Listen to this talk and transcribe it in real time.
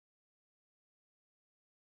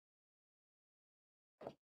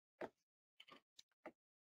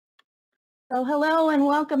So hello and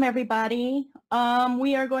welcome everybody.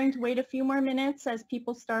 We are going to wait a few more minutes as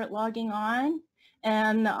people start logging on,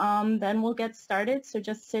 and then we'll get started. So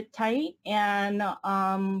just sit tight, and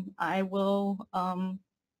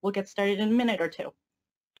we'll get started in a minute or two.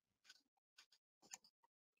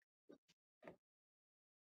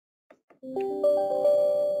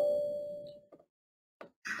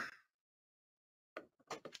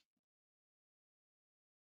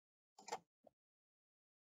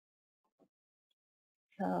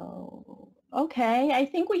 So, okay, I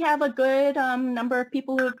think we have a good number of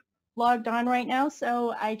people who have logged on right now,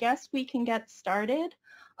 so I guess we can get started.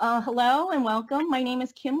 Hello and welcome. My name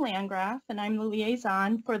is Kim Landgraf, and I'm the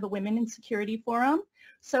liaison for the Women in Security Forum.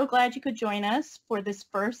 So glad you could join us for this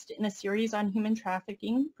first in a series on human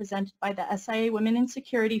trafficking presented by the SIA Women in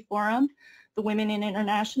Security Forum, the Women in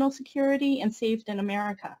International Security, and Saved in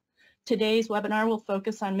America. Today's webinar will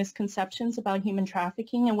focus on misconceptions about human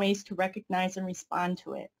trafficking and ways to recognize and respond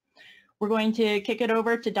to it. We're going to kick it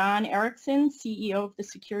over to Don Erickson, CEO of the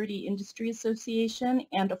Security Industry Association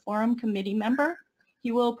and a forum committee member.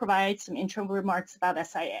 He will provide some intro remarks about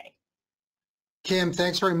SIA. Kim,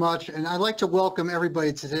 thanks very much. And I'd like to welcome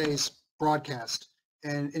everybody to today's broadcast,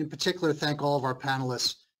 and in particular, thank all of our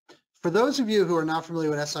panelists. For those of you who are not familiar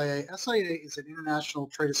with SIA, SIA is an international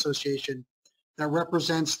trade association that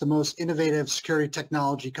represents the most innovative security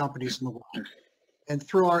technology companies in the world. And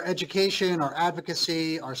through our education, our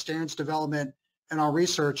advocacy, our standards development, and our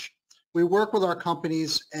research, we work with our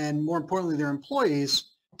companies and, more importantly, their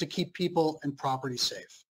employees to keep people and property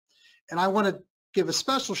safe. And I want to give a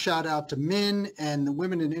special shout out to MIN and the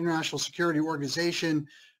Women in International Security Organization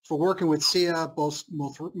for working with SIA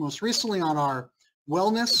most recently on our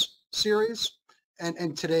wellness series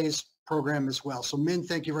and today's program as well. So MIN,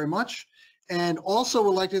 thank you very much. And also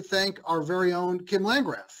would like to thank our very own Kim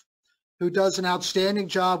Landgraf, who does an outstanding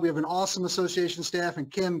job. We have an awesome association staff,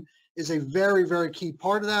 and Kim is a very, very key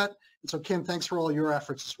part of that. And so Kim, thanks for all your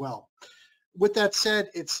efforts as well. With that said,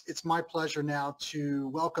 it's my pleasure now to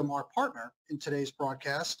welcome our partner in today's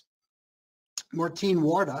broadcast, Martine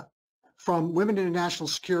Warda from Women in International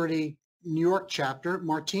Security New York chapter.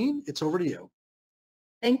 Martine, it's over to you.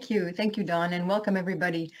 Thank you, Don, and welcome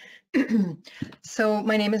everybody. So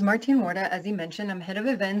my name is Martine Warda. As he mentioned, I'm head of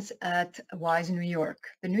events at WISE New York.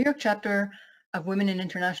 The New York chapter of Women in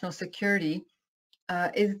International Security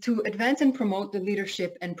is to advance and promote the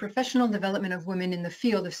leadership and professional development of women in the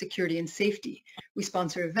field of security and safety. We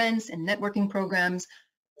sponsor events and networking programs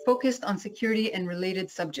focused on security and related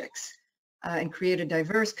subjects and create a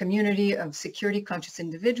diverse community of security conscious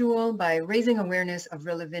individuals by raising awareness of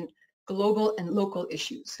relevant global and local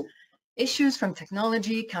issues. Issues from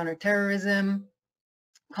technology, counterterrorism,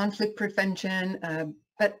 conflict prevention,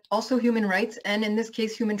 but also human rights, and in this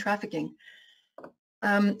case, human trafficking.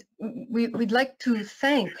 We'd like to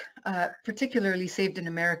thank particularly Saved in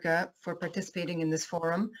America for participating in this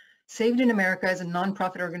forum. Saved in America is a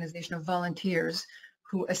nonprofit organization of volunteers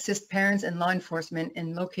who assist parents and law enforcement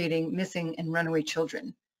in locating missing and runaway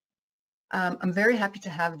children. I'm very happy to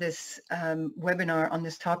have this webinar on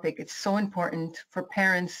this topic. It's so important for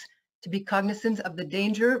parents to be cognizant of the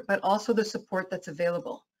danger, but also the support that's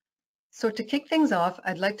available. So to kick things off,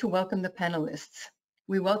 I'd like to welcome the panelists.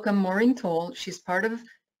 We welcome Maureen Toll. She's part of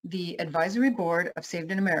the advisory board of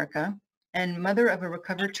Saved in America and mother of a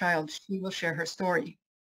recovered child. She will share her story.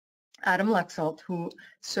 Adam Laxalt, who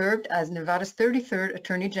served as Nevada's 33rd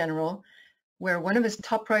Attorney General, where one of his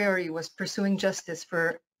top priorities was pursuing justice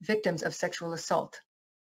for victims of sexual assault.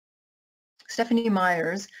 Stephanie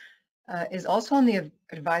Myers is also on the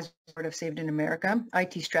advisory board of Saved in America,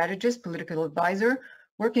 IT strategist, political advisor,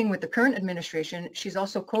 working with the current administration. She's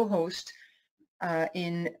also co-host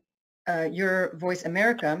in Your Voice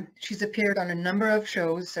America. She's appeared on a number of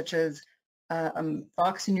shows such as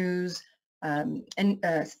Fox News, and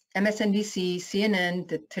MSNBC, CNN,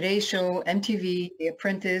 The Today Show, MTV, The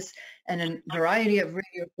Apprentice, and a variety of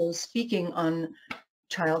radio shows speaking on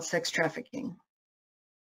child sex trafficking.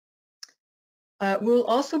 We'll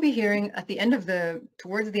also be hearing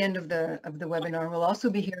towards the end of the webinar, we'll also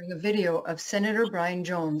be hearing a video of Senator Brian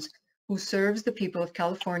Jones, who serves the people of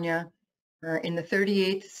California in the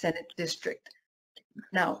 38th Senate District.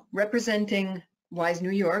 Now, representing WISE New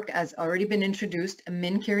York, as already been introduced,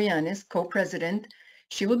 Min Kirianis, co-president.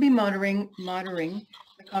 She will be moderating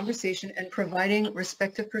the conversation and providing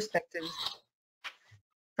respective perspectives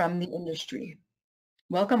from the industry.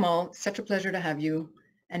 Welcome all, such a pleasure to have you.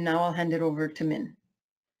 And now I'll hand it over to Min.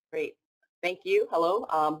 Great, thank you. Hello,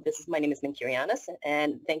 my name is Min Kirianis,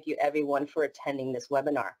 and thank you everyone for attending this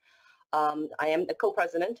webinar. I am the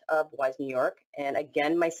co-president of WISE New York, and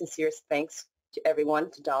again, my sincerest thanks to everyone,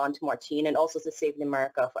 to Don, to Martine, and also to Saving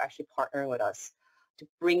America for actually partnering with us to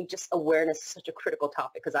bring just awareness to such a critical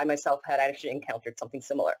topic, because I myself had actually encountered something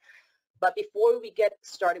similar. But before we get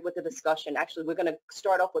started with the discussion, actually, we're going to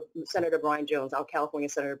start off with Senator Brian Jones, our California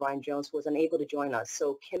Senator Brian Jones, who was unable to join us.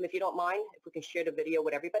 So Kim, if you don't mind, if we can share the video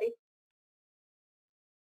with everybody.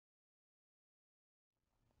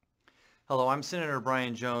 Hello, I'm Senator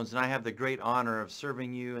Brian Jones, and I have the great honor of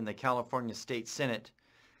serving you in the California State Senate.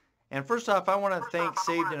 And first off, I want to thank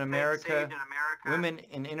Saved in America, Women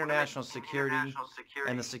in International Security,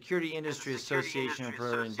 and the Security Industry Association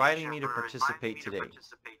for inviting me to participate today.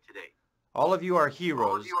 All of you are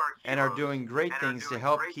heroes and are doing great things to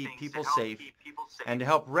help keep people safe and to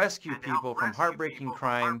help rescue people from heartbreaking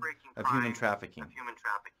crime of human trafficking.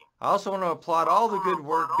 I also want to applaud all the good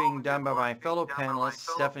work being done by my fellow panelists,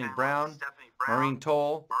 Stephanie Brown, Maureen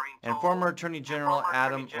Toll, and former Attorney General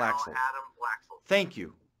Adam Laxalt. Thank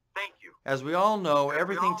you. As we all know,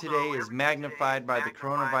 everything today is magnified by the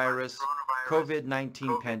coronavirus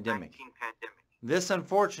COVID-19 pandemic. This,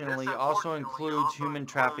 unfortunately, also includes human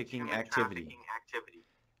trafficking activity.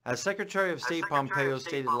 As Secretary of State Pompeo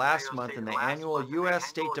stated last month in the annual U.S.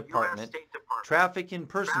 State Department Traffic in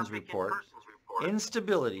Persons Report,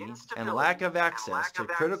 instability and lack of access to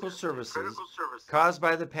critical services caused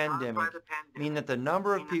by the pandemic mean that the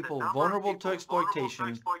number of people vulnerable to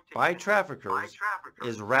exploitation by traffickers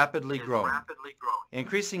is rapidly growing.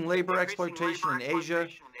 Increasing labor exploitation in Asia,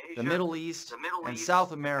 the Middle East, and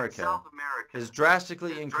South America is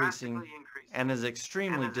drastically increasing and is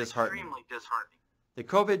extremely disheartening. The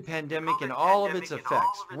COVID pandemic and all of its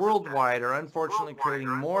effects worldwide are unfortunately creating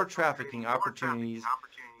more trafficking opportunities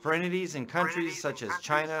for entities in countries such as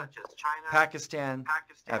China, Pakistan,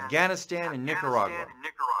 Afghanistan, and Nicaragua.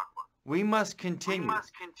 We must continue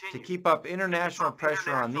to keep up international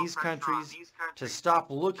pressure on these countries to stop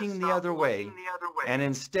looking the other way and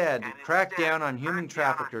instead crack down on human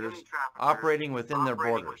traffickers operating within their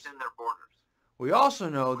borders. We also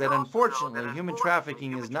know that unfortunately human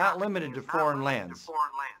trafficking is not limited to foreign lands,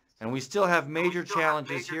 and we still have major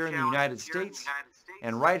challenges here in the United States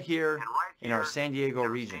and right here in our San Diego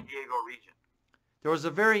region. There was a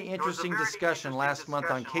very interesting discussion last month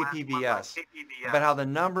on KPBS about how the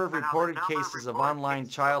number of reported cases of online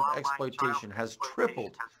child exploitation has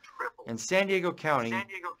tripled in San Diego County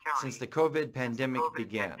since the COVID pandemic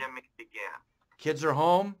began. Kids are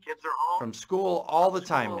home from school all the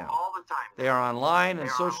time now. They are online and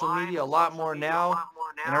social media a lot more now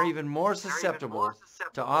and are even more susceptible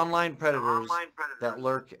to online predators that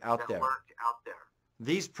lurk out there.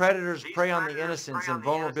 These predators prey on the innocence and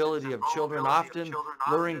vulnerability of children, often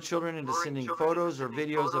luring children into sending photos or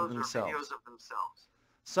videos of themselves.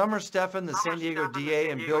 Summer Stephan, the San Diego DA,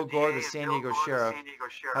 and Bill Gore, the San Diego Sheriff,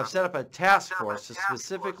 have set up a task force to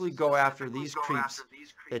specifically go after these creeps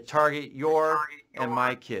that target your and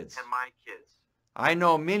my kids. I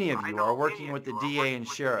know many of you are working with the DA and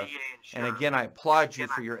Sheriff, and again, I applaud you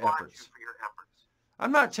for your efforts.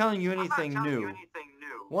 I'm not telling you anything new.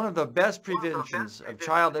 One of the best preventions of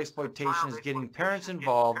child exploitation is getting parents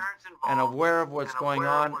involved and aware of what's going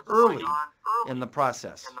on early in the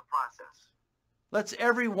process. Let's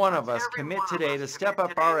every one of us commit today to step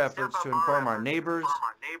up our efforts to inform our neighbors,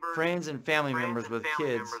 friends, and family members with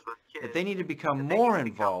kids that they need to become more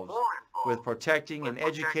involved with protecting and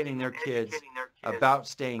educating their kids about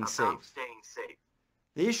staying safe.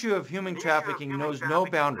 The issue of human trafficking knows no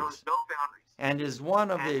boundaries and is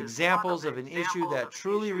one of the examples of an issue that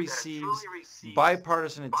truly receives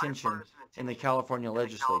bipartisan attention in the California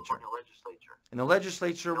legislature. In the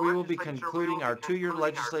legislature, we will be concluding our 2-year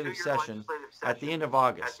legislative session at the end of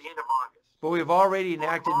August. But we have already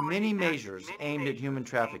enacted many measures aimed at human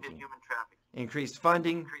trafficking. Increased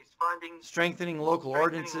funding, strengthening local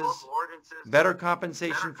ordinances, better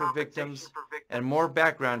compensation for victims, and more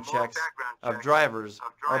background checks of drivers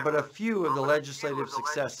are but a few of the legislative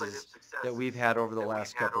successes that we've had over the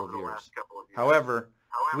last couple of years. However,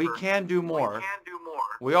 we can do more.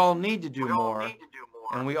 We all need to do more,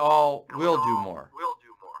 and we all will do more.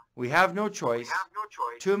 We have no choice.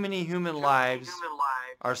 Too many human lives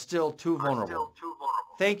are still too vulnerable.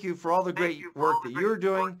 Thank you for all the great work that you're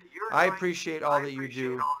doing. I appreciate all that you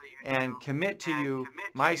do and commit to you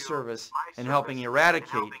my service in helping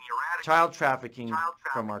eradicate child trafficking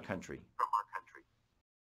from our country.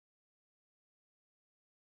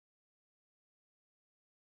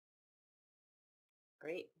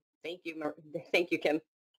 Great. Thank you, Kim.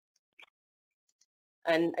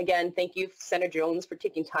 And again, thank you, Senator Jones, for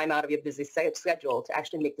taking time out of your busy schedule to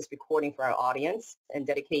actually make this recording for our audience and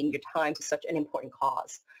dedicating your time to such an important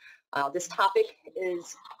cause. This topic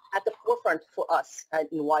is at the forefront for us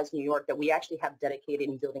in WISE New York that we actually have dedicated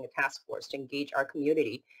in building a task force to engage our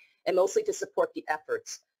community and mostly to support the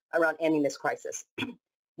efforts around ending this crisis.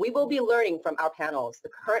 We will be learning from our panels the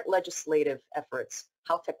current legislative efforts,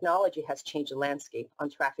 how technology has changed the landscape on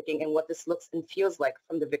trafficking, and what this looks and feels like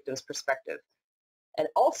from the victim's perspective. And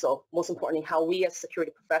also, most importantly, how we as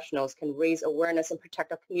security professionals can raise awareness and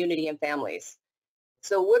protect our community and families.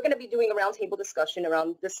 So we're going to be doing a roundtable discussion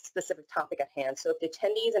around this specific topic at hand. So if the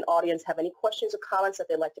attendees and audience have any questions or comments that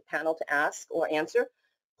they'd like the panel to ask or answer,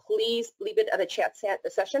 please leave it at a chat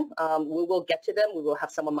session. We will get to them. We will have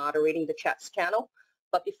someone moderating the chat channel.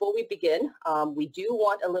 But before we begin, we do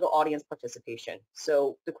want a little audience participation.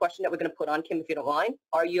 So the question that we're going to put on, Kim, if you don't mind,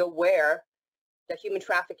 are you aware that human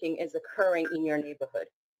trafficking is occurring in your neighborhood?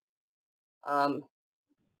 I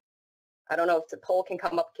don't know if the poll can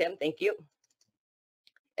come up, Kim. Thank you.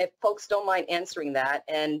 If folks don't mind answering that,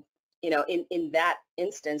 and in that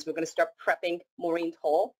instance, we're going to start prepping Maureen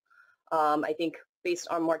Toll. I think based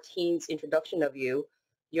on Martine's introduction of you,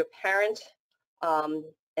 your parent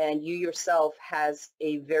and you yourself has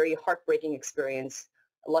a very heartbreaking experience.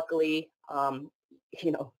 Luckily, a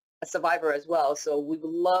survivor as well. So we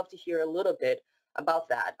would love to hear a little bit about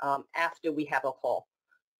that after we have a call.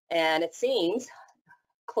 And it seems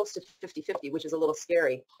close to 50-50, which is a little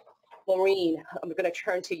scary. Maureen, I'm going to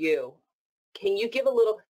turn to you. Can you give a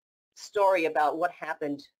little story about what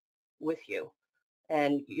happened with you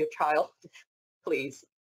and your child, please?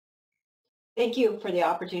 Thank you for the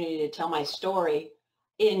opportunity to tell my story.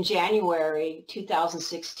 In January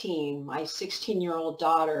 2016, my 16-year-old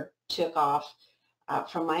daughter took off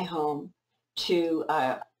from my home to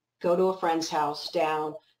go to a friend's house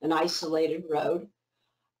down an isolated road.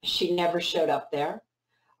 She never showed up there.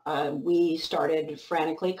 We started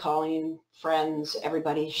frantically calling friends,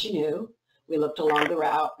 everybody she knew. We looked along the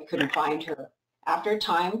route. We couldn't find her. After a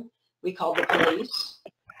time, we called the police,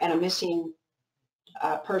 and a missing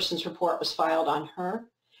persons report was filed on her,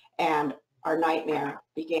 and our nightmare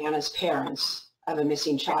began as parents of a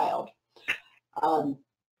missing child. Our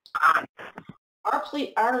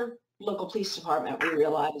local police department, we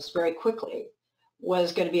realized very quickly,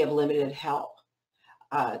 was going to be of limited help.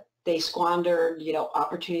 They squandered,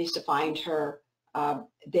 opportunities to find her.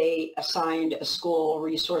 They assigned a school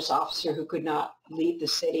resource officer who could not leave the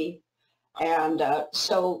city. And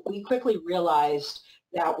so we quickly realized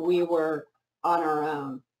that we were on our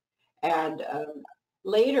own. And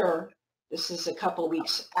later, this is a couple of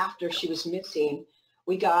weeks after she was missing,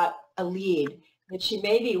 we got a lead that she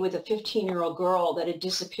may be with a 15-year-old girl that had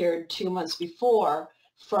disappeared 2 months before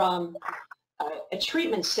from a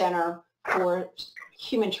treatment center for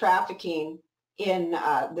human trafficking in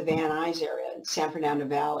the Van Nuys area in San Fernando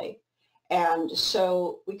Valley. And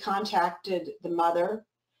so we contacted the mother,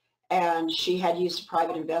 and she had used a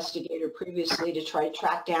private investigator previously to try to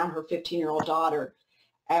track down her 15-year-old daughter.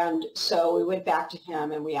 And so we went back to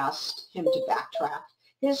him and we asked him to backtrack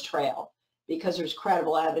his trail because there's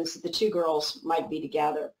credible evidence that the two girls might be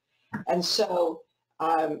together. And so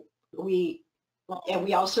we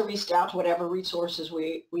also reached out to whatever resources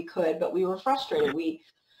we could, but we were frustrated. We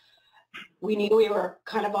knew we were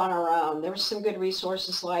kind of on our own. There were some good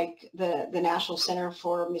resources like the National Center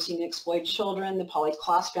for Missing and Exploited Children, the Polly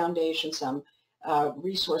Klaas Foundation, some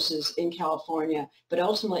resources in California, but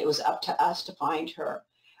ultimately it was up to us to find her.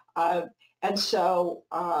 And so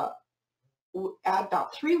at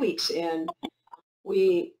about 3 weeks in,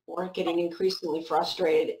 we were getting increasingly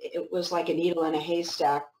frustrated. It was like a needle in a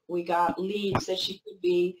haystack. We got leads that she could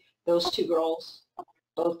be those two girls,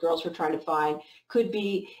 both girls we're trying to find, could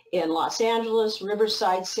be in Los Angeles,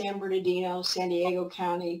 Riverside, San Bernardino, San Diego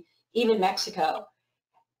County, even Mexico.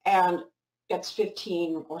 And that's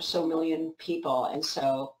 15 or so million people. And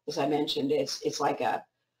so, as I mentioned, it's like a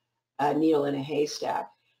needle in a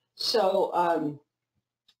haystack. So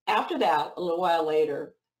after that, a little while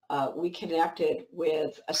later, we connected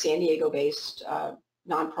with a San Diego-based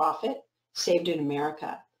nonprofit, Saved in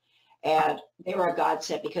America. And they were a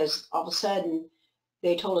godsend because all of a sudden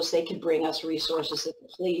they told us they could bring us resources that the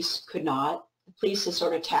police could not. The police had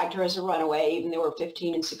sort of tagged her as a runaway, even though they were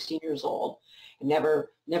 15 and 16 years old, and never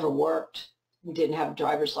worked, and didn't have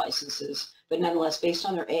driver's licenses. But nonetheless, based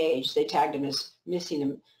on their age, they tagged them as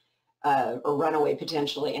missing or runaway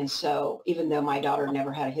potentially. And so even though my daughter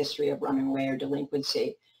never had a history of running away or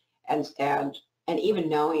delinquency, and even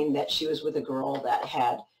knowing that she was with a girl that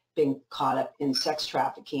had been caught up in sex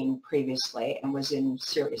trafficking previously and was in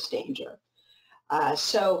serious danger.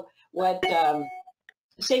 So what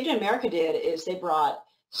Saved in America did is they brought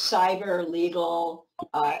cyber, legal,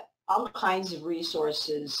 all kinds of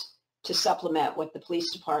resources to supplement what the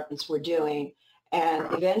police departments were doing. And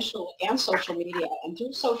eventually, and social media, and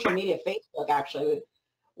through social media, Facebook actually,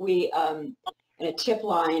 we, in a tip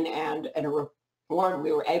line and a reward,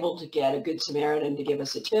 we were able to get a Good Samaritan to give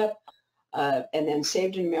us a tip. And then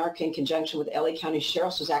Saved in America, in conjunction with LA County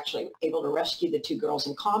Sheriff's, was actually able to rescue the 2 girls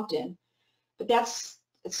in Compton. But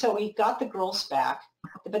so we got the girls back,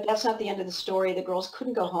 but that's not the end of the story. The girls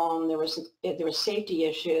couldn't go home. There were safety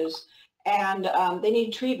issues, and they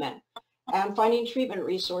needed treatment. And finding treatment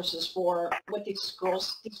resources for what these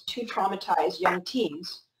girls, these 2 traumatized young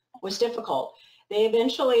teens, was difficult. They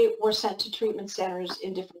eventually were sent to treatment centers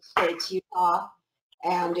in different states, Utah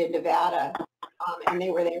and in Nevada, and they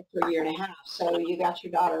were there for a year and a half. So you got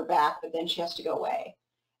your daughter back, but then she has to go away.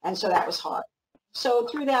 And so that was hard. So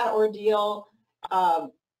through that ordeal,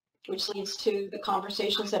 which leads to the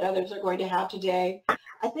conversations that others are going to have today,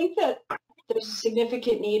 I think that there's a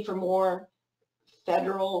significant need for more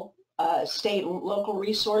federal, state, and local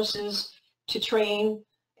resources to train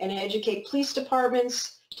and educate police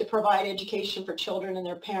departments, to provide education for children and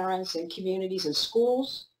their parents and communities and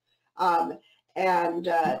schools, and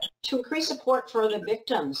to increase support for the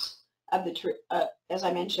victims of as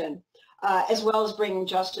I mentioned, as well as bringing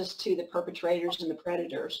justice to the perpetrators and the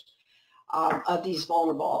predators of these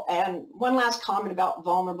vulnerable. And one last comment about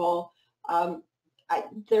vulnerable.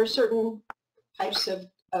 There are certain types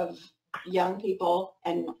of young people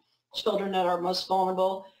and children that are most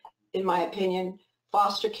vulnerable, in my opinion: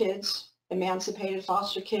 foster kids, emancipated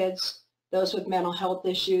foster kids, those with mental health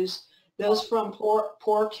issues, those from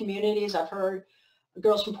poor communities. I've heard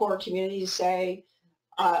girls from poor communities say,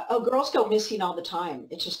 oh, girls go missing all the time.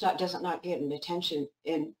 It's just doesn't not get attention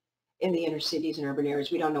in the inner cities and urban areas.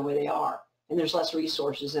 We don't know where they are. And there's less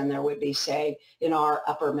resources than there would be, say, in our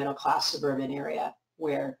upper middle class suburban area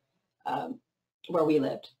where we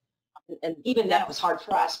lived. And even that was hard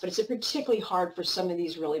for us, but it's particularly hard for some of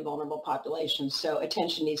these really vulnerable populations. So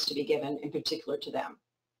attention needs to be given in particular to them.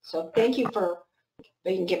 So thank you for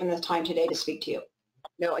being given the time today to speak to you.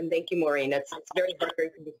 No, and thank you, Maureen. It's very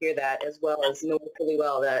heartbreaking to hear that, as well as knowing fully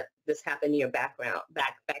well that this happened in your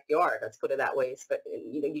backyard. Let's put it that way. But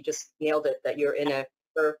you just nailed it. That you're in a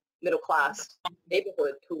middle class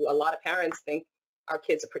neighborhood who a lot of parents think our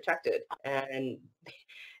kids are protected, and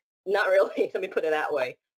not really. Let me put it that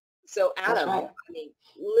way. So, Adam, Right. I mean,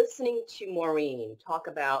 listening to Maureen talk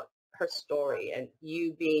about her story, and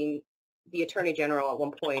you being the Attorney General at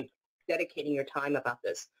one point, dedicating your time about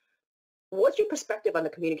this. What's your perspective on the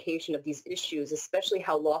communication of these issues, especially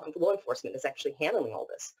how law enforcement is actually handling all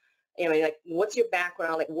this? I mean, like, what's your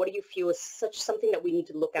background? Like, what do you feel is something that we need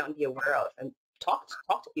to look out and be aware of and talk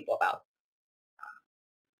to people about?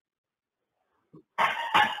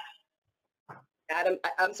 Adam,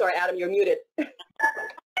 I'm sorry, Adam, you're muted.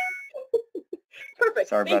 Perfect.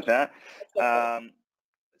 Sorry about that. Okay.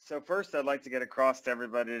 So first, I'd like to get across to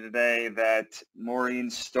everybody today that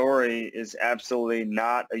Maureen's story is absolutely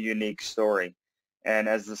not a unique story. And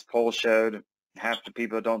as this poll showed, half the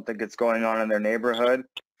people don't think it's going on in their neighborhood.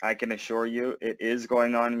 I can assure you it is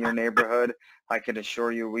going on in your neighborhood. I can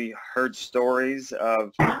assure you we heard stories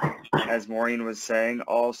of, as Maureen was saying,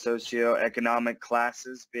 all socioeconomic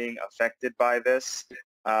classes being affected by this.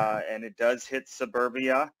 And it does hit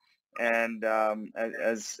suburbia. And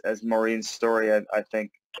as Maureen's story, I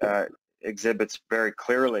think, exhibits very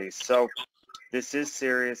clearly. So this is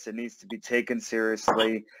serious. It needs to be taken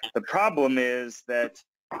seriously. The problem is that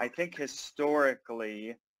I think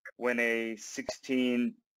historically, when a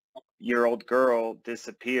 16-year-old girl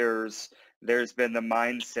disappears, there's been the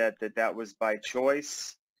mindset that that was by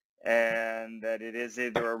choice and that it is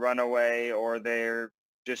either a runaway or they're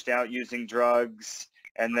just out using drugs.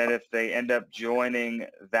 And that if they end up joining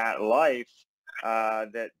that life,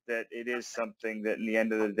 that it is something that in the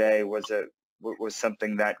end of the day was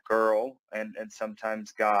something that girl and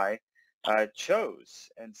sometimes guy chose.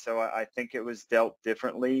 And so I think it was dealt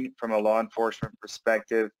differently from a law enforcement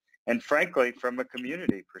perspective and frankly from a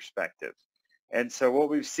community perspective. And so what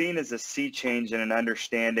we've seen is a sea change in an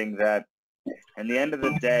understanding that in the end of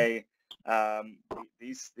the day,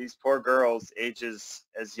 these poor girls, ages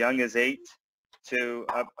as young as 8 to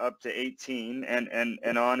up to 18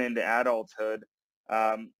 and on into adulthood,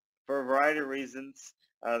 for a variety of reasons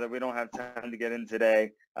that we don't have time to get in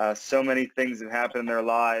today. So many things have happened in their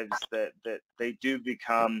lives that they do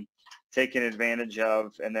become taken advantage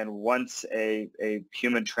of. And then once a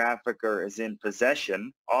human trafficker is in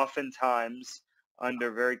possession, oftentimes under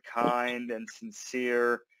very kind and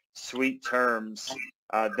sincere, sweet terms,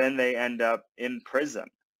 then they end up in prison.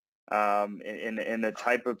 In the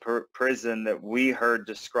type of prison that we heard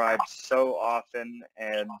described so often.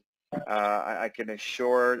 And I can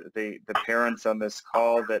assure the parents on this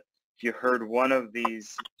call that if you heard one of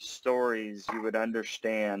these stories, you would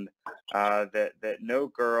understand that no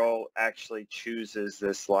girl actually chooses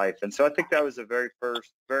this life. And so I think that was a very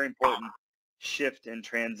important shift in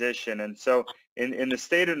transition. And so in the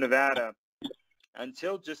state of Nevada,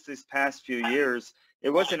 until just these past few years, it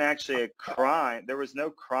wasn't actually a crime. There was no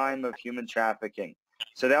crime of human trafficking.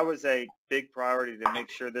 So that was a big priority to make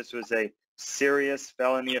sure this was a serious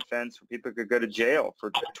felony offense where people could go to jail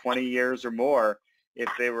for 20 years or more if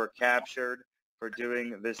they were captured for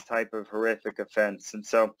doing this type of horrific offense. And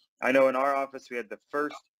so I know in our office we had the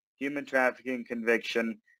first human trafficking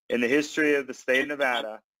conviction in the history of the state of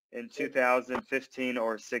Nevada in 2015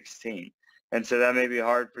 or 16. And so that may be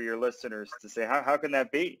hard for your listeners to say, how can that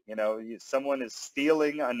be? You know, someone is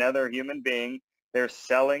stealing another human being. They're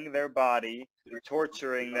selling their body,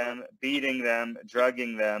 torturing them, beating them,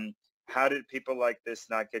 drugging them. How did people like this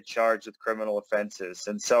not get charged with criminal offenses?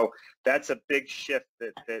 And so that's a big shift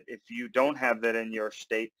that if you don't have that in your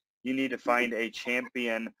state, you need to find a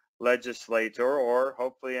champion legislator or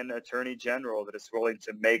hopefully an attorney general that is willing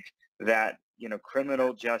to make that, you know,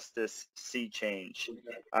 criminal justice sea change.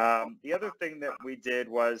 The other thing that we did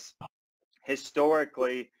was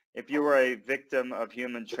historically, if you were a victim of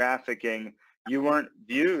human trafficking, you weren't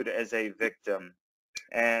viewed as a victim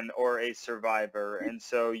or a survivor. And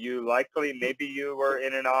so you likely, maybe you were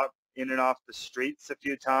in and off the streets a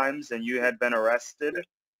few times and you had been arrested.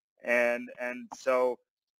 And so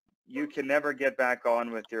you can never get back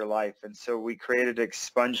on with your life. And so we created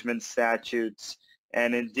expungement statutes.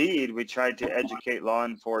 And indeed, we tried to educate law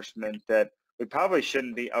enforcement that we probably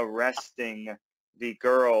shouldn't be arresting the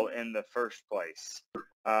girl in the first place.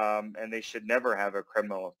 And they should never have a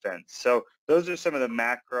criminal offense. So those are some of the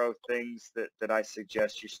macro things that I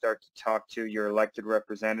suggest you start to talk to your elected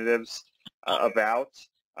representatives about.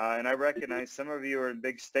 And I recognize some of you are in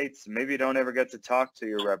big states. Maybe you don't ever get to talk to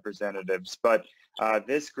your representatives, but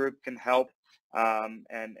this group can help.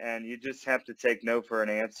 And you just have to take no for an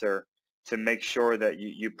answer to make sure that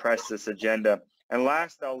you press this agenda. And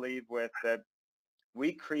last, I'll leave with that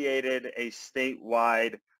we created a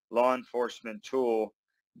statewide law enforcement tool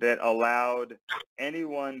that allowed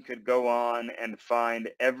anyone could go on and find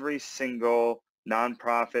every single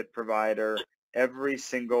nonprofit provider, every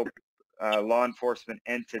single law enforcement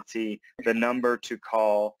entity, the number to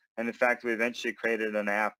call. And in fact, we eventually created an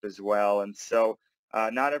app as well. And so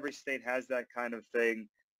not every state has that kind of thing,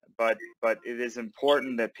 but it is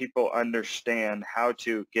important that people understand how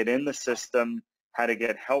to get in the system, how to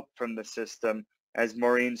get help from the system. As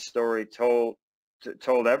Maureen's story told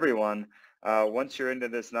everyone, once you're into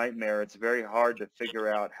this nightmare, it's very hard to figure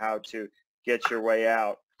out how to get your way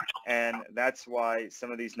out. And that's why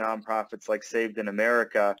some of these nonprofits like Saved in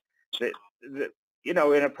America, you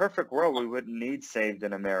know, in a perfect world, we wouldn't need Saved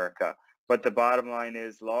in America. But the bottom line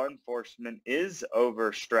is law enforcement is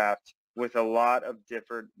overstrapped with a lot of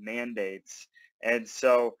different mandates. And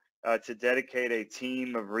so to dedicate a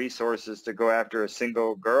team of resources to go after a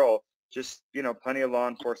single girl, just, you know, plenty of law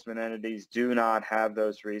enforcement entities do not have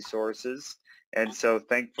those resources. And so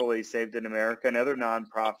thankfully, Saved in America and other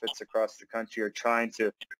nonprofits across the country are trying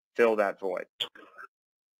to fill that void.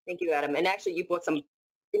 Thank you, Adam. And actually, you brought some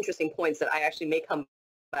interesting points that I actually may come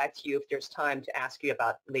back to you if there's time to ask you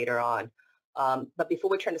about later on. But before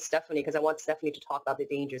we turn to Stephanie, because I want Stephanie to talk about the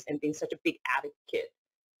dangers and being such a big advocate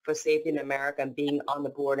for Saved in America and being on the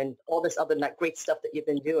board and all this other great stuff that you've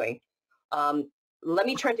been doing. Let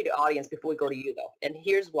me turn to the audience before we go to you, though. And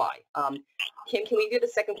here's why. Kim, can we do the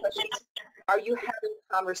second question? Are you having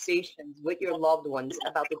conversations with your loved ones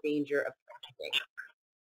about the danger of trafficking?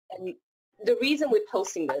 And the reason we're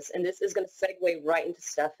posting this, and this is going to segue right into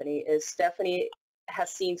Stephanie, is Stephanie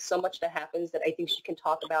has seen so much that happens that I think she can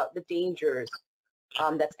talk about the dangers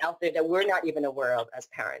that's out there that we're not even aware of as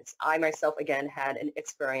parents. I myself, again, had an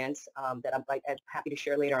experience that I'm happy to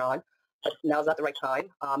share later on, but now's not the right time.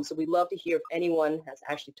 So we'd love to hear if anyone has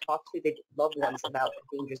actually talked to their loved ones about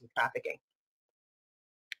the dangers of trafficking.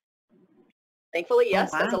 Thanfully,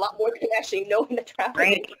 yes, that's a lot more than actually knowing the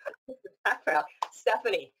trafficking background.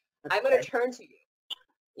 Stephanie, I'm going to turn to you.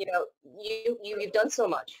 You know, you've done so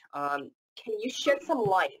much. Can you shed some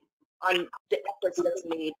light on the efforts that's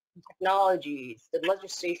made, the technologies, the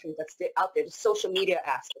legislation that's out there, the social media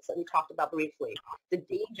aspects that we talked about briefly, the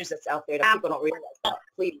dangers that's out there that people don't realize about?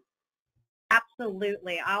 Please.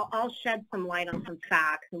 Absolutely. I'll shed some light on some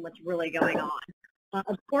facts and what's really going on.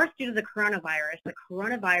 Of course, due to the coronavirus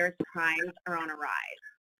crimes are on a rise.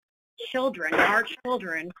 Our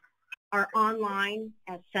children are online,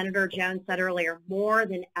 as Senator Jones said earlier, more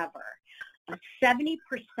than ever. 70%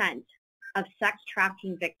 of sex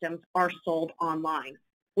trafficking victims are sold online.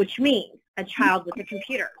 which means a child with a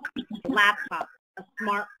computer, a laptop, a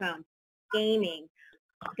smartphone, gaming,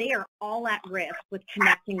 they are all at risk with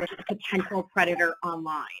connecting with a potential predator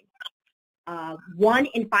online. 1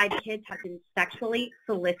 in 5 kids have been sexually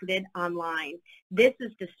solicited online. This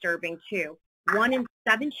is disturbing too. 1 in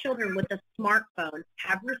 7 children with a smartphone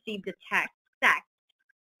have received a text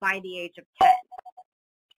by the age of 10.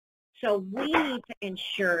 So we need to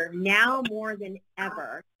ensure now more than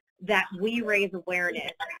ever that we raise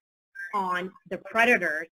awareness on the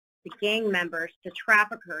predators, the gang members, the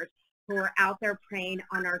traffickers who are out there preying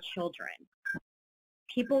on our children.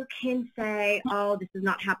 People can say, oh, this is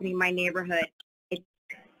not happening in my neighborhood. It's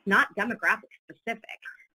not demographic specific.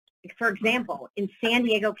 For example, in San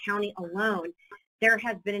Diego County alone, there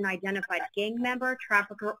has been an identified gang member,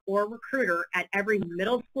 trafficker, or recruiter at every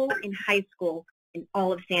middle school and high school in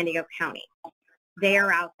all of San Diego County. They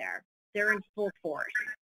are out there. They're in full force.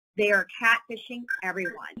 They are catfishing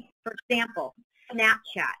everyone. For example,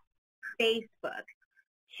 Snapchat, Facebook,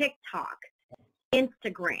 TikTok,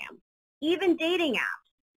 Instagram, even dating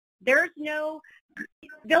apps. There's no,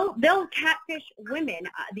 they'll catfish women.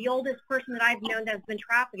 The oldest person that I've known that's been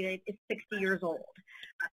trafficked is 60 years old.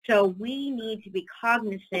 So we need to be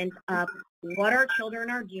cognizant of what our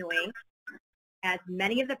children are doing. As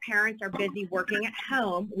many of the parents are busy working at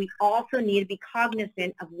home, we also need to be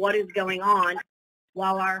cognizant of what is going on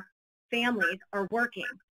while our families are working.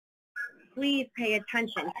 Please pay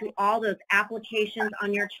attention to all those applications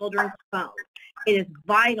on your children's phones. It is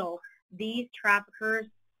vital. These traffickers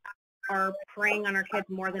are preying on our kids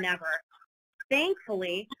more than ever.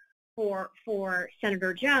 Thankfully, for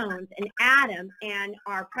Senator Jones and Adam and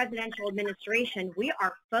our presidential administration, we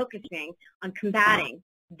are focusing on combating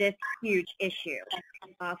this huge issue.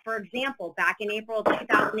 For example, back in April of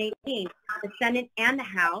 2018, the Senate and the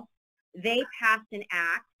House, they passed an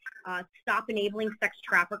act, Stop Enabling Sex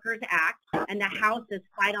Traffickers Act, and the House's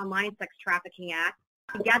Fight Online Sex Trafficking Act.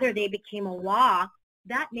 Together, they became a law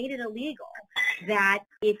that made it illegal that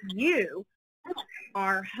if you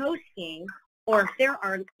are hosting or if there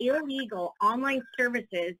are illegal online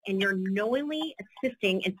services and you're knowingly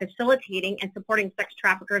assisting and facilitating and supporting sex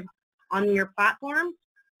traffickers on your platform,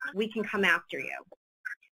 we can come after you.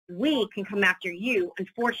 We can come after you.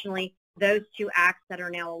 Unfortunately, those 2 acts that are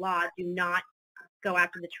now a law do not go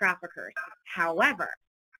after the traffickers. However,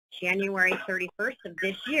 January 31st of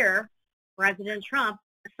this year, President Trump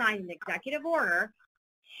signed an executive order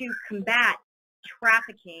to combat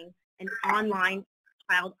trafficking and online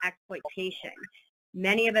child exploitation.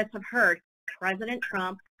 Many of us have heard President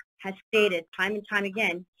Trump has stated time and time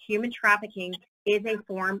again, human trafficking is a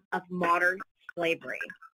form of modern slavery.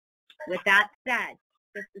 With that said,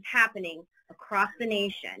 this is happening across the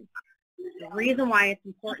nation. The reason why it's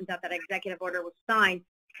important that that executive order was signed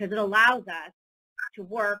because it allows us to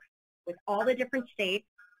work with all the different states,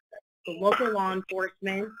 the local law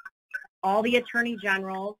enforcement, all the attorney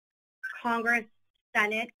generals, Congress,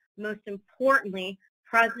 Senate. Most importantly,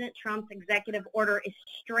 President Trump's executive order is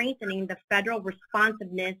strengthening the federal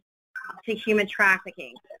responsiveness to human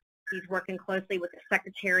trafficking. He's working closely with the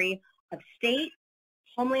Secretary of State,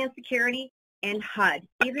 Homeland Security, and HUD.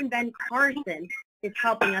 Even Ben Carson is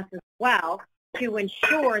helping us as well to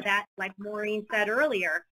ensure that, like Maureen said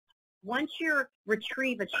earlier, once you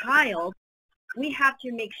retrieve a child, we have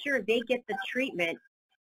to make sure they get the treatment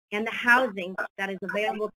and the housing that is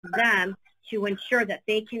available to them to ensure that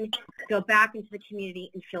they can go back into the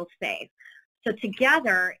community and feel safe. So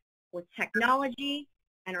together with technology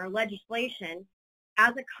and our legislation,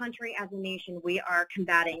 as a country, as a nation, we are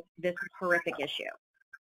combating this horrific issue.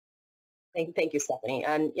 Thank you, Stephanie.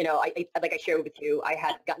 And, you know, like I shared with you, I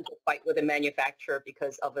had gotten to a fight with a manufacturer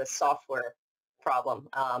because of a software problem.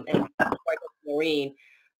 And before I go to Maureen,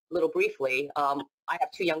 a little briefly, I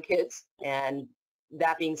have 2 young kids. And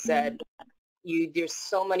that being said, there's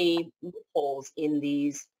so many loopholes in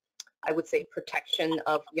these, I would say, protection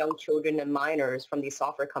of young children and minors from these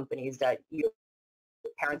software companies that your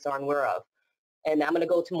parents aren't aware of. And I'm going to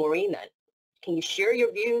go to Maureen then. Can you share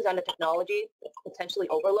your views on the technology that's potentially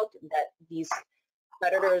overlooked that these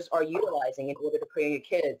predators are utilizing in order to prey on your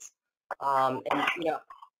kids? And you know,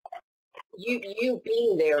 you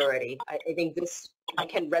being there already, I think this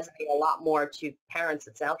can resonate a lot more to parents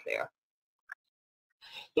that's out there.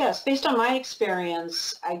 Yes, based on my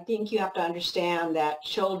experience, I think you have to understand that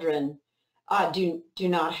children do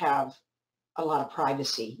not have a lot of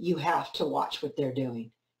privacy. You have to watch what they're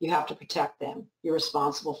doing. You have to protect them. You're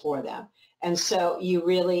responsible for them. And so you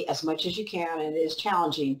really, as much as you can, and it is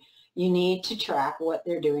challenging, you need to track what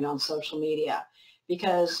they're doing on social media.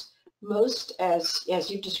 Because most, as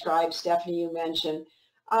you've described, Stephanie, you mentioned,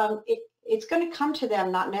 it's going to come to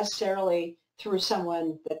them not necessarily through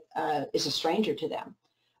someone that is a stranger to them,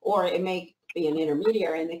 or it may be an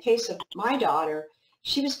intermediary. In the case of my daughter,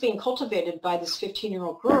 she was being cultivated by this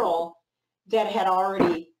 15-year-old girl that had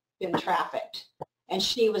already been trafficked. And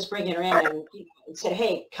she was bringing her in and, and said,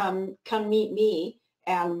 hey, come meet me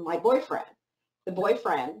and my boyfriend. The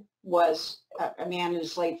boyfriend was a man in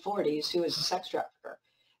his late 40s who was a sex trafficker.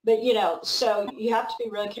 But, so you have to be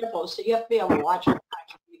really careful. So you have to be able to watch what kind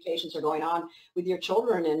of communications are going on with your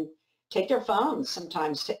children and take their phones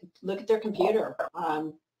sometimes, look at their computer,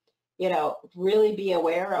 really be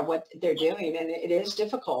aware of what they're doing. And it is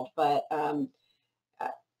difficult, but I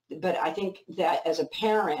think that as a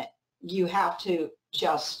parent, you have to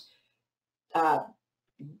just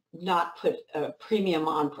not put a premium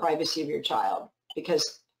on privacy of your child,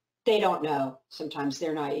 because they don't know. Sometimes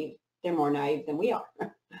they're naive. They're more naive than we are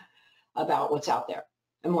about what's out there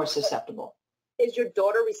and more susceptible. Is your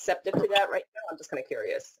daughter receptive to that right now? I'm just kind of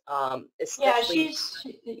curious. Yeah,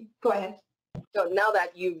 go ahead. So now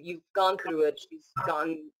that you've gone through it, she's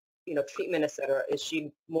gone, treatment, et cetera, is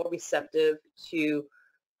she more receptive to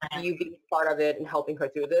you being part of it and helping her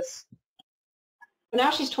through this? Now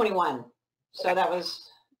she's 21. So that was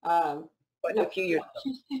a few years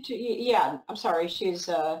ago. Yeah, I'm sorry. She's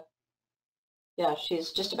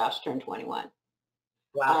just about to turn 21.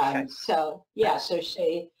 Wow. Okay. So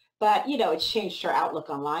she, but it's changed her outlook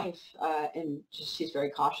on life, and she's very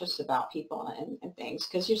cautious about people and things,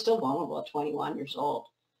 because you're still vulnerable at 21 years old.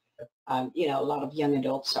 A lot of young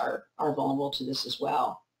adults are vulnerable to this as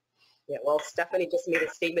well. Yeah, well, Stephanie just made a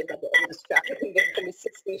statement that the oldest trafficking victim is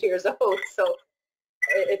 16 years old, so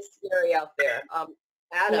it's scary out there.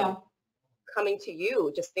 Adam, coming to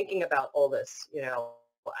you, just thinking about all this,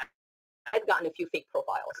 I've gotten a few fake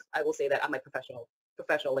profiles. I will say that on my professional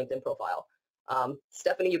LinkedIn profile.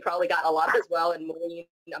 Stephanie, you probably got a lot as well, and Maureen,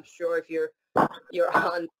 I'm sure if you're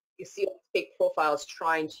on, you see fake profiles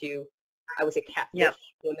trying to, I would say, catfish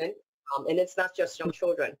women, and it's not just young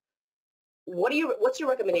children. What's your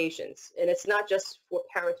recommendations? And it's not just for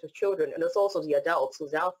parents with children, and it's also the adults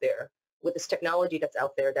who's out there with this technology that's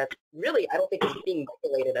out there that really I don't think is being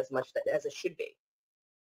regulated as much as it should be.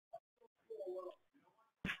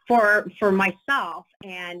 For myself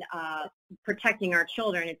and protecting our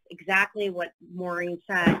children, it's exactly what Maureen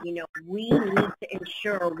said. We need to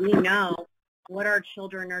ensure we know what our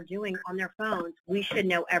children are doing on their phones. We should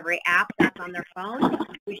know every app that's on their phone.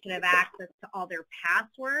 We should have access to all their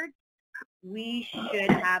passwords. We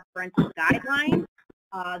should have parental guidelines.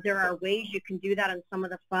 There are ways you can do that on some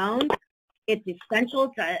of the phones. It's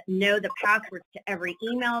essential to know the passwords to every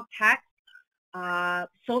email, text,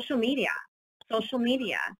 social media.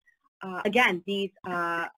 Again, these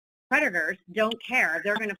predators don't care.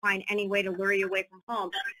 They're going to find any way to lure you away from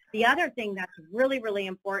home. The other thing that's really, really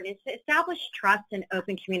important is to establish trust and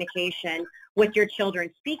open communication with your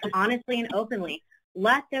children. Speak honestly and openly.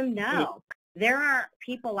 Let them know there are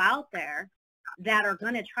people out there that are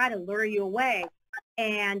going to try to lure you away.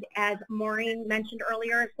 And as Maureen mentioned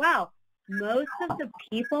earlier as well, most of the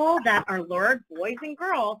people that are lured, boys and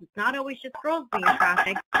girls, it's not always just girls being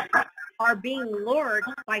trafficked, are being lured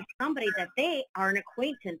by somebody that they are an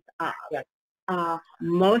acquaintance of.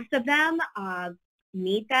 Most of them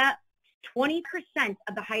meet that. 20%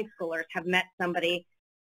 of the high schoolers have met somebody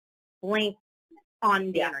blank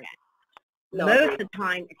on the internet. Most of the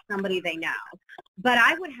time, it's somebody they know. But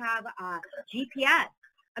I would have GPS.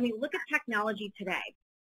 I mean, look at technology today.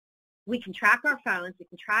 We can track our phones. We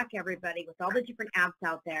can track everybody with all the different apps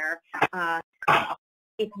out there.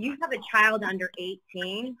 If you have a child under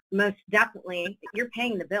 18, most definitely, you're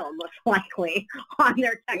paying the bill, most likely, on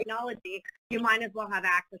their technology. You might as well have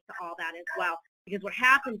access to all that as well. Because what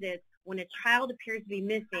happens is, when a child appears to be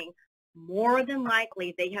missing, more than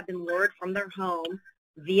likely, they have been lured from their home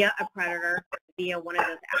via a predator, via one of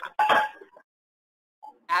those apps.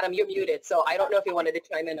 Adam, you're muted, so I don't know if you wanted to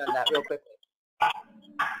chime in on that real quickly.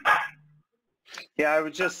 Yeah, I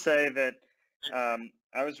would just say that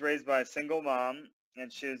I was raised by a single mom,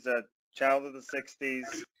 and she was a child of the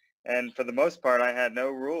 60s, and for the most part, I had no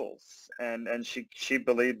rules, and she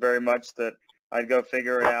believed very much that I'd go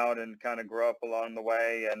figure it out and kind of grow up along the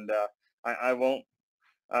way, and I won't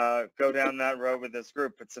go down that road with this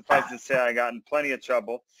group, but suffice to say, I got in plenty of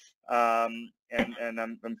trouble, and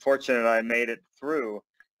I'm fortunate I made it through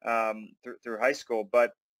high school,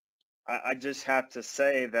 but I just have to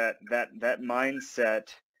say that mindset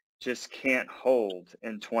just can't hold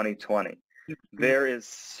in 2020. There is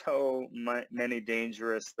so many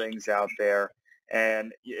dangerous things out there,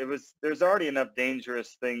 and there's already enough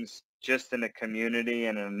dangerous things just in a community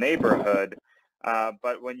and in a neighborhood.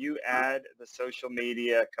 But when you add the social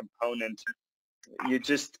media component, you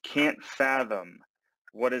just can't fathom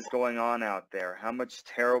what is going on out there, how much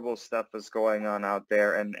terrible stuff is going on out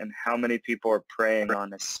there, and how many people are preying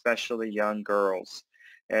on especially young girls.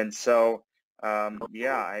 And so,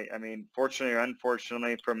 yeah, I mean, fortunately or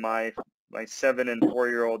unfortunately for my 7 and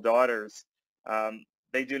 4-year-old daughters,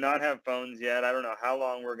 they do not have phones yet. I don't know how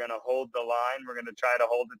long we're going to hold the line. We're going to try to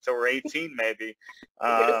hold it till we're 18 maybe.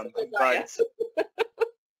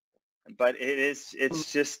 But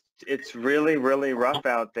it's really, really rough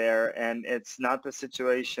out there, and it's not the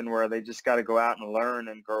situation where they just got to go out and learn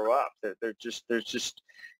and grow up. There's just,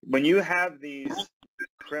 when you have these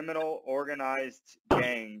criminal organized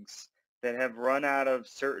gangs that have run out of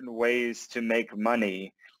certain ways to make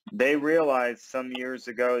money, they realized some years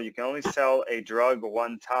ago you can only sell a drug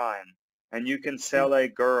one time, and you can sell a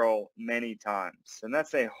girl many times. And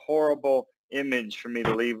that's a horrible image for me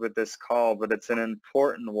to leave with this call, but it's an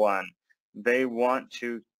important one. They want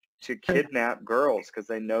to kidnap girls because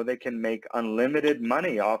they know they can make unlimited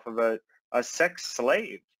money off of a sex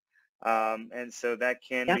slave. And so that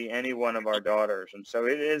can be any one of our daughters. And so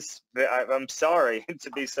it is, I'm sorry to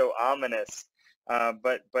be so ominous,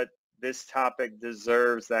 but this topic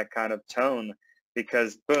deserves that kind of tone,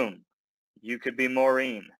 because boom, you could be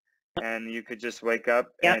Maureen, and you could just wake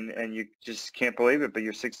up and you just can't believe it, but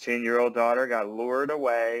your 16-year-old daughter got lured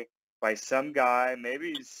away by some guy.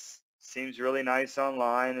 Maybe he seems really nice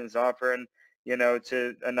online, is offering,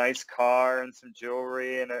 to a nice car and some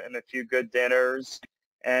jewelry and a few good dinners.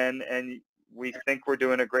 And we think we're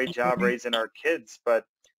doing a great job raising our kids, but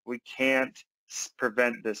we can't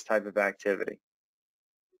prevent this type of activity.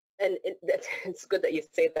 And it's good that you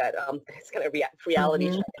say that. It's kind of reality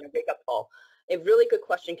check and a wake-up call. A really good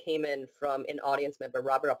question came in from an audience member,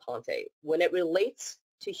 Robert Aponte. When it relates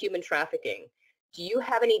to human trafficking, do you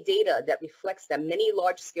have any data that reflects that many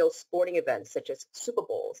large-scale sporting events, such as Super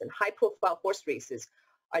Bowls and high-profile horse races,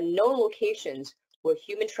 are known locations where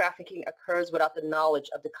human trafficking occurs without the knowledge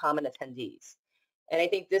of the common attendees? And I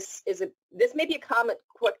think this may be a common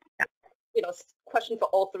question for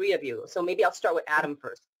all three of you. So maybe I'll start with Adam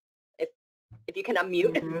first. If you can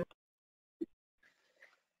unmute.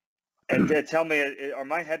 And tell me, are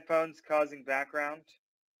my headphones causing background?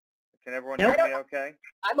 Can everyone hear me okay?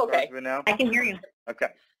 I'm okay. Now? I can hear you. Okay.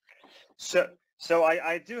 So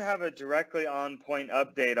I do have a directly on point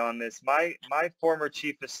update on this. My former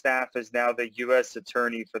chief of staff is now the U.S.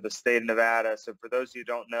 attorney for the state of Nevada. So for those who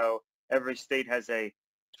don't know, every state has a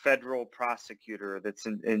federal prosecutor that's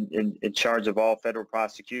in charge of all federal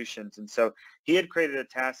prosecutions. And so he had created a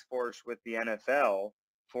task force with the NFL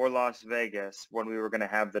for Las Vegas when we were going to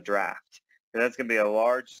have the draft. And that's going to be a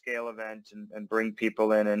large-scale event and bring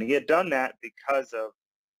people in. And he had done that because of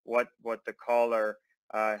what the caller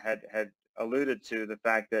had alluded to, the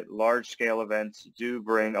fact that large-scale events do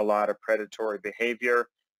bring a lot of predatory behavior.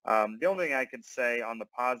 The only thing I can say on the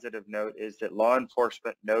positive note is that law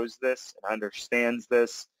enforcement knows this and understands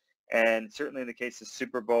this. And certainly in the case of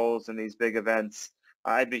Super Bowls and these big events,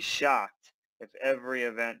 I'd be shocked if every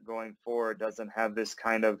event going forward doesn't have this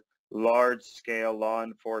kind of large-scale law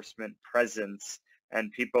enforcement presence, and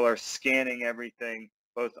people are scanning everything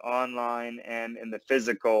both online and in the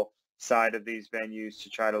physical side of these venues to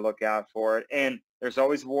try to look out for it. And there's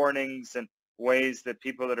always warnings and ways that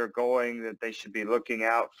people that are going that they should be looking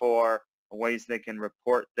out for, ways they can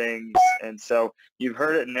report things. And so you've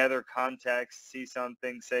heard it in other contexts: see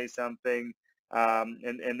something, say something.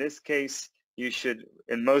 In this case, you should,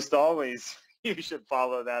 and most always, you should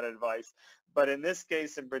follow that advice. But in this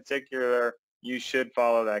case in particular, you should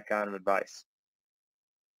follow that kind of advice.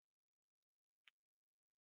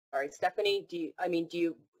 All right, Stephanie, do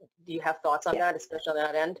you have thoughts on that, especially on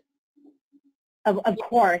that end? Of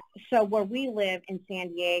course. So where we live in San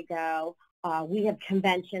Diego, we have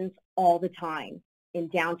conventions all the time in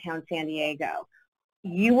downtown San Diego.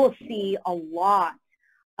 You will see a lot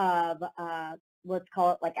of, let's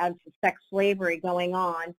call it like sex slavery going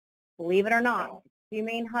on. Believe it or not, the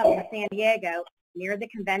main hub in San Diego, near the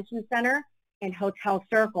convention center and Hotel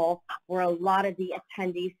Circle, where a lot of the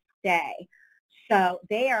attendees stay. So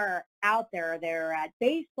they are out there. They're at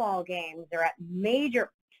baseball games. They're at major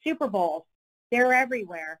Super Bowls. They're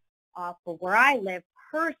everywhere. For where I live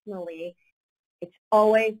personally, it's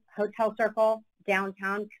always Hotel Circle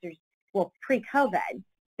downtown, because pre-COVID,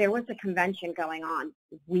 there was a convention going on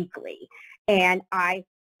weekly. And I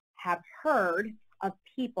have heard of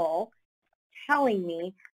people telling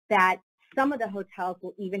me that some of the hotels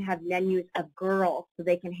will even have menus of girls, so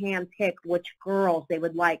they can handpick which girls they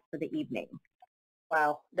would like for the evening.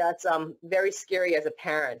 Wow, that's very scary as a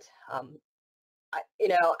parent.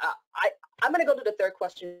 I'm going to go to the third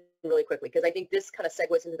question really quickly because I think this kind of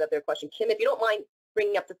segues into the third question. Kim, if you don't mind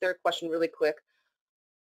bringing up the third question really quick,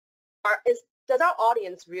 does our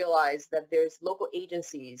audience realize that there's local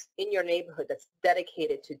agencies in your neighborhood that's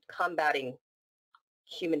dedicated to combating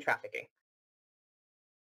human trafficking?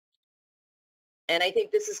 And I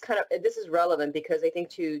think this is relevant because I think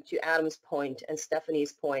to Adam's point and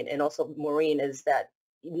Stephanie's point and also Maureen is that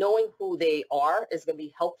knowing who they are is going to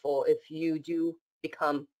be helpful if you do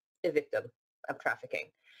become a victim of trafficking.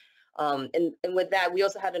 And with that, we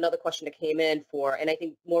also had another question that came in and I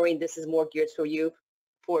think Maureen, this is more geared for you,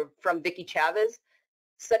 from Vicky Chavez.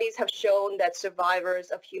 Studies have shown that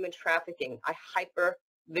survivors of human trafficking are hyper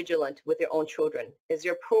vigilant with their own children. Is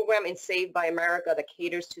there a program in Saved by America that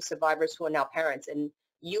caters to survivors who are now parents? And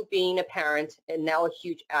you being a parent and now a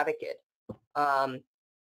huge advocate, I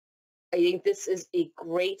think this is a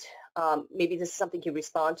great, maybe this is something you can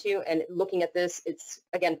respond to. And looking at this, it's,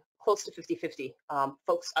 again, close to 50-50.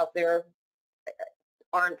 Folks out there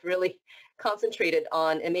aren't really concentrated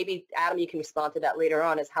on, and maybe Adam, you can respond to that later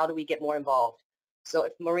on, is how do we get more involved? So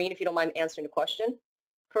if Maureen, if you don't mind answering the question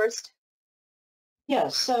first. Yeah,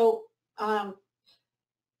 so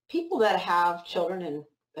people that have children and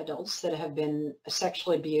adults that have been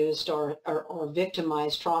sexually abused or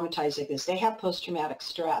victimized, traumatized like this, they have post-traumatic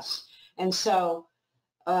stress. And so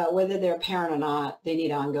whether they're a parent or not, they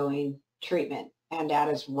need ongoing treatment. And that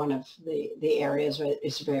is one of the areas where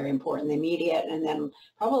it's very important, the immediate and then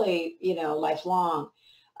probably, lifelong.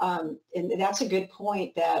 And that's a good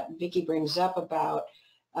point that Vicki brings up about,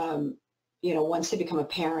 once they become a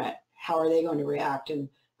parent, how are they going to react? And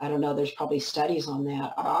I don't know, there's probably studies on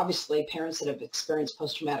that. Obviously, parents that have experienced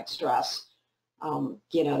post-traumatic stress,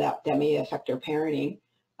 that may affect their parenting.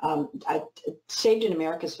 Saved in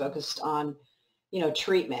America is focused on,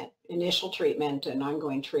 treatment, initial treatment and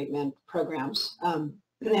ongoing treatment programs. And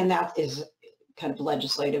that is kind of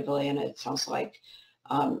legislatively, and it sounds like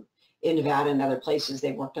in Nevada and other places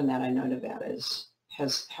they've worked on that. I know Nevada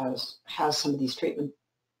has some of these treatment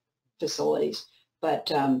facilities,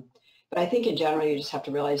 but I think in general you just have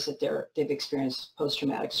to realize that they've experienced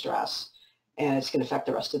post-traumatic stress, and it's going to affect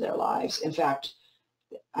the rest of their lives. In fact,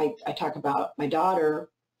 I talk about my daughter.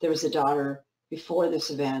 There was a daughter before this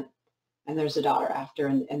event, and there's a daughter after,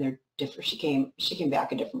 and they're different. She came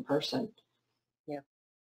back a different person. Yeah.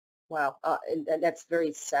 Wow. And that's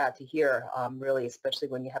very sad to hear, really, especially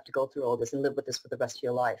when you have to go through all this and live with this for the rest of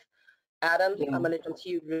your life. Adam, yeah. I'm going to jump to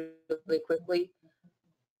you really quickly.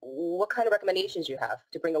 What kind of recommendations you have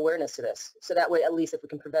to bring awareness to this? So that way, at least if we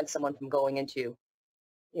can prevent someone from going into,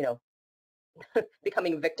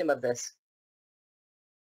 becoming a victim of this.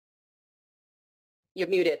 You're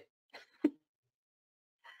muted.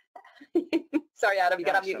 Sorry, Adam, you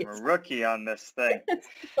got to unmute. I'm a rookie on this thing.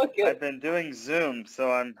 Okay. I've been doing Zoom,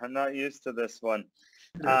 so I'm not used to this one.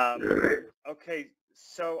 Okay,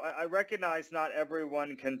 so I recognize not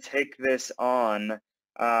everyone can take this on,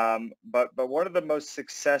 but one of the most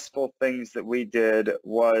successful things that we did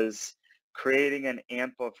was creating and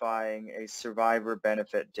amplifying a survivor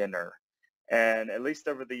benefit dinner. And at least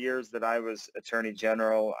over the years that I was Attorney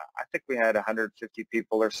General, I think we had 150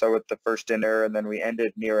 people or so at the first dinner, and then we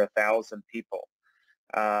ended near 1,000 people.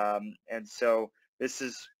 And so this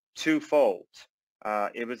is twofold.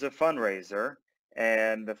 It was a fundraiser,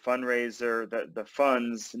 and the fundraiser, the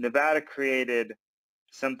funds, Nevada created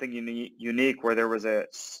something unique where there was a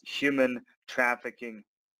human trafficking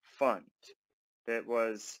fund that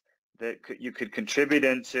you could contribute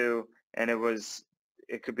into, and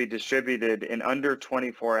it could be distributed in under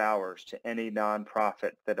 24 hours to any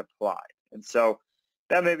nonprofit that applied. And so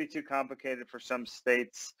that may be too complicated for some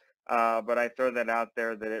states, but I throw that out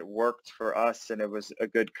there that it worked for us and it was a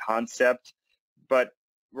good concept. But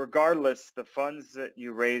regardless, the funds that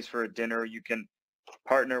you raise for a dinner, you can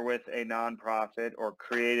partner with a nonprofit or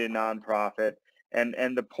create a nonprofit.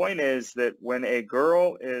 And the point is that when a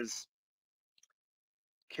girl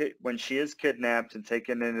when she is kidnapped and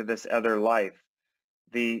taken into this other life,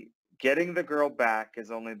 getting the girl back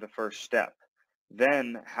is only the first step.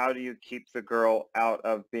 Then how do you keep the girl out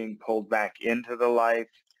of being pulled back into the life?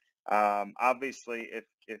 Obviously,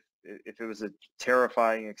 if it was a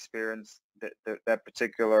terrifying experience, that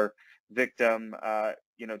particular victim,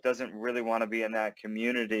 doesn't really want to be in that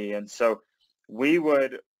community. And so we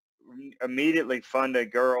would immediately fund a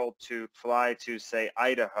girl to fly to, say,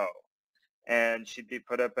 Idaho, and she'd be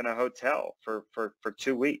put up in a hotel for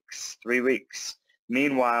 2 weeks, 3 weeks.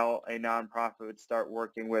 Meanwhile, a nonprofit would start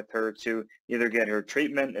working with her to either get her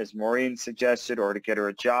treatment, as Maureen suggested, or to get her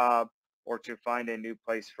a job, or to find a new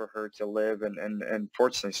place for her to live and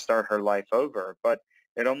fortunately start her life over. But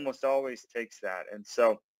It almost always takes that. And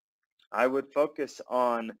so I would focus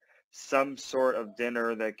on some sort of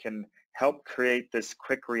dinner that can help create this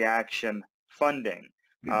quick reaction funding,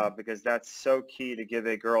 because that's so key to give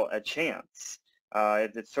a girl a chance.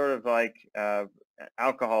 It's sort of like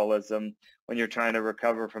alcoholism when you're trying to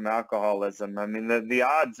recover from alcoholism. I mean, the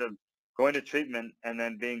odds of going to treatment and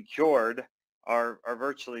then being cured are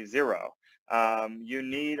virtually zero. You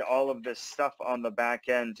need all of this stuff on the back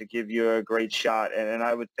end to give you a great shot. And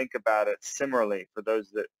I would think about it similarly for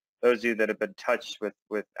those of you that have been touched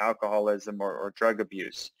with alcoholism or drug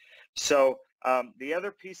abuse. So the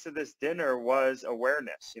other piece of this dinner was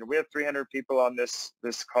awareness. We have 300 people on this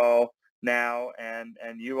call now, and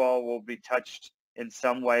you all will be touched in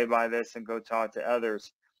some way by this and go talk to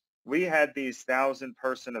others. We had these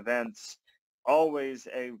 1,000-person events, always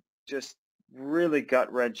a just really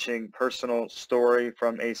gut-wrenching personal story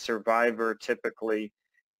from a survivor typically.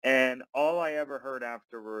 And all I ever heard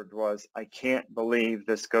afterward was, I can't believe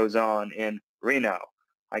this goes on in Reno.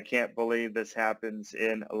 I can't believe this happens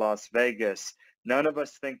in Las Vegas. None of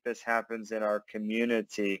us think this happens in our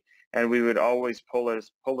community. And we would always pull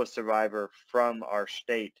a survivor from our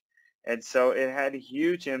state. And so it had a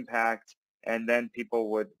huge impact. And then people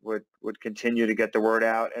would continue to get the word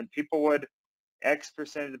out. And X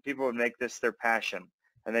percentage of people would make this their passion.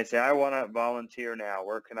 And they say, I want to volunteer now.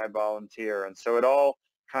 Where can I volunteer? And so it all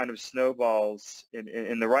kind of snowballs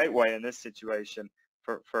in the right way in this situation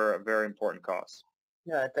for a very important cause.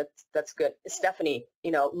 Yeah, that's good. Stephanie,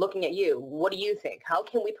 looking at you, what do you think? How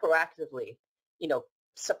can we proactively,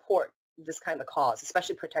 support this kind of cause,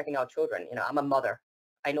 especially protecting our children? I'm a mother.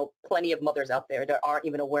 I know plenty of mothers out there that aren't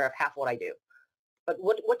even aware of half what I do. But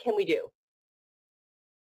what can we do?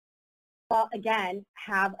 Well, again,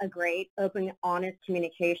 have a great, open, honest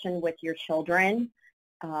communication with your children.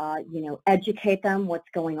 Educate them what's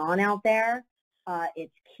going on out there.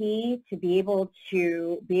 It's key to be able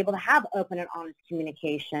to have open and honest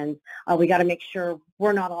communications. We got to make sure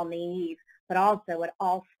we're not all naive, but also it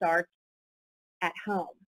all starts at home.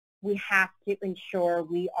 We have to ensure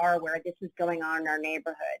we are aware this is going on in our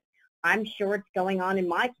neighborhood. I'm sure it's going on in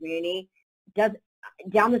my community,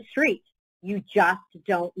 down the street. You just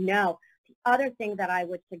don't know. The other thing that I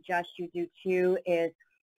would suggest you do too is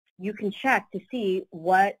you can check to see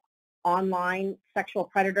what online sexual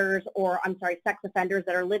predators sex offenders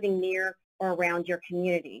that are living near or around your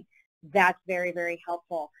community. That's very, very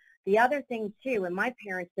helpful. The other thing too, and my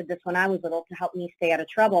parents did this when I was little to help me stay out of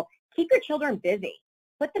trouble, keep your children busy.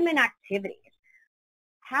 Put them in activities.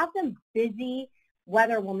 Have them busy, now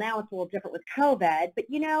it's a little different with COVID, but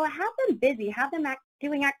have them busy, have them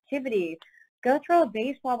doing activities. Go throw a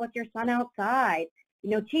baseball with your son outside.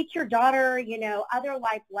 Teach your daughter, other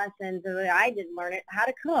life lessons. I didn't learn it, how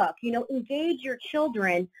to cook. Engage your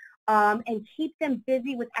children and keep them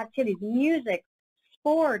busy with activities, music,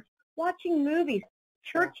 sports, watching movies,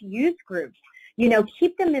 church youth groups.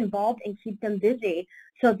 Keep them involved and keep them busy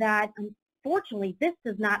so that, unfortunately, this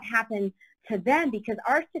does not happen to them because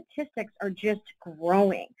our statistics are just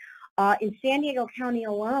growing. In San Diego County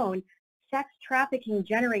alone, sex trafficking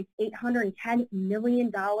generates $810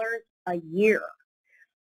 million a year.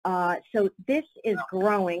 So this is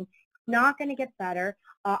growing, not going to get better.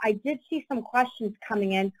 I did see some questions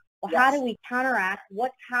coming in. Well, yes. How do we counteract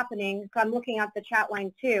what's happening? So I'm looking at the chat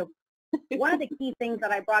line too. One of the key things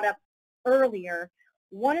that I brought up earlier,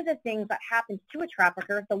 one of the things that happens to a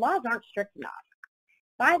trafficker, the laws aren't strict enough.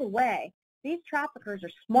 By the way, these traffickers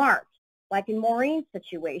are smart. Like in Maureen's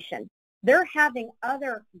situation, they're having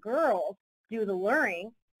other girls do the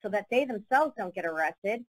luring so that they themselves don't get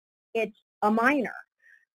arrested. It's a minor.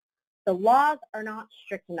 The laws are not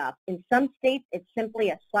strict enough. In some states, it's simply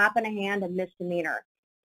a slap in the hand, a misdemeanor.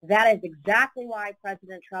 That is exactly why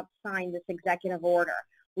President Trump signed this executive order.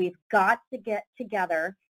 We've got to get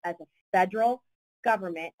together as a federal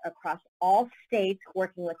government across all states,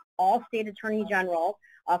 working with all state attorney generals.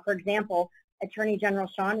 For example, Attorney General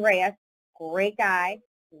Sean Reyes, great guy,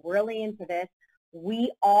 really into this.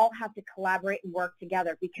 We all have to collaborate and work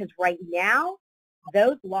together because right now,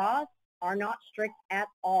 those laws are not strict at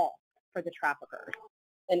all for the traffickers.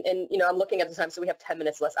 And I'm looking at the time, so we have 10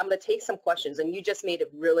 minutes left. I'm going to take some questions, and you just made a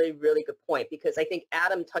really, really good point because I think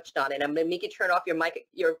Adam touched on it. I'm going to make you turn off your mic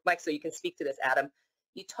so you can speak to this, Adam.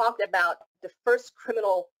 You talked about the first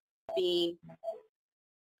criminal being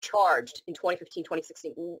charged in 2015,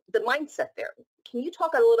 2016. The mindset there. Can you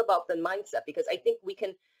talk a little about the mindset? Because I think we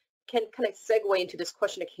can kind of segue into this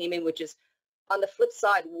question that came in, which is on the flip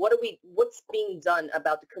side, what's being done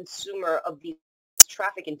about the consumer of these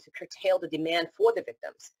trafficking to curtail the demand for the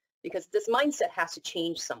victims? because this mindset has to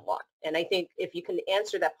change somewhat. And I think if you can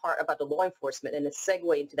answer that part about the law enforcement and a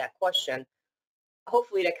segue into that question,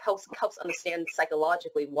 hopefully that helps understand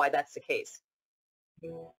psychologically why that's the case.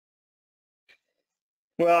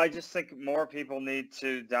 Well, I just think more people need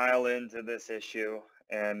to dial into this issue.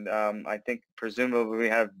 And I think presumably we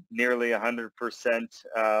have nearly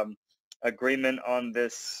 100% agreement on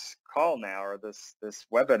this call now, or this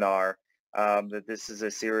webinar, that this is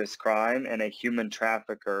a serious crime and a human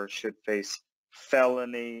trafficker should face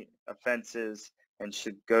felony offenses and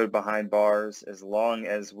should go behind bars as long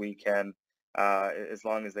as we can, as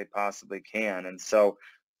long as they possibly can. And so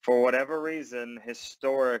for whatever reason,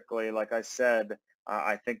 historically, like I said,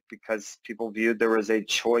 I think because people viewed there was a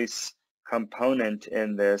choice component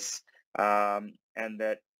in this, and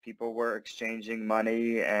that people were exchanging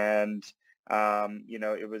money, and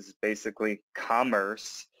it was basically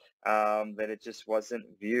commerce, that it just wasn't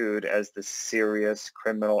viewed as the serious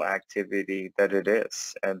criminal activity that it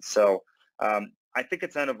is. And so I think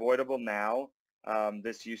it's unavoidable now.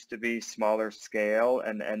 This used to be smaller scale,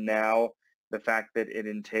 and now the fact that it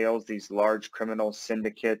entails these large criminal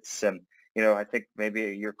syndicates, and I think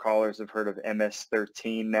maybe your callers have heard of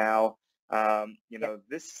MS-13 now.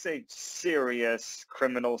 This is a serious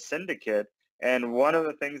criminal syndicate, and one of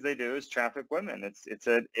the things they do is traffic women. It's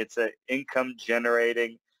a income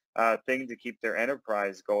generating thing to keep their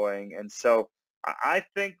enterprise going. And so I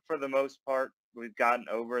think for the most part we've gotten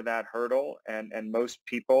over that hurdle, and most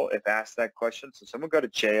people, if asked that question, so someone go to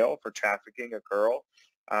jail for trafficking a girl,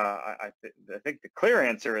 I think the clear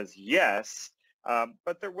answer is yes.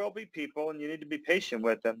 But there will be people, and you need to be patient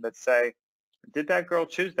with them, that say, did that girl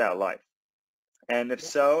choose that life? And if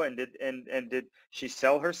so, and did she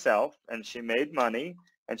sell herself, and she made money,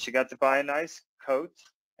 and she got to buy a nice coat,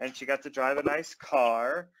 and she got to drive a nice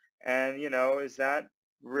car, and is that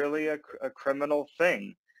really a criminal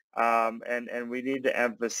thing? And we need to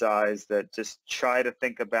emphasize that. Just try to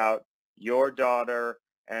think about your daughter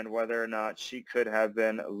and whether or not she could have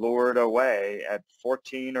been lured away at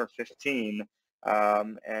 14 or 15,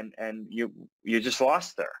 and you just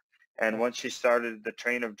lost her. And once she started the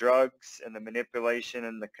train of drugs and the manipulation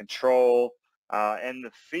and the control and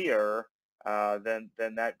the fear, then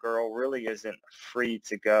that girl really isn't free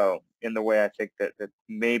to go in the way I think that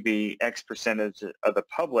maybe X percentage of the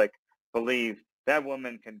public believe that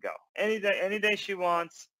woman can go. Any day she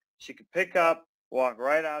wants, she can pick up, walk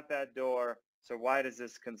right out that door. So why does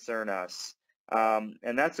this concern us?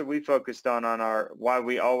 And that's what we focused on our, why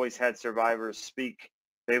we always had survivors speak.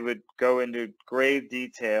 They would go into grave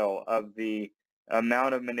detail of the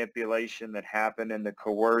amount of manipulation that happened, and the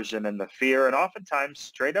coercion and the fear, and oftentimes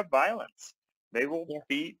straight up violence. They will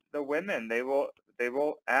beat the women. They will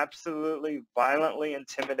absolutely violently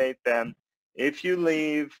intimidate them. If you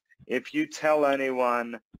leave, if you tell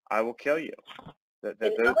anyone, I will kill you.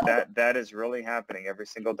 That is really happening every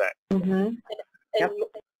single day. And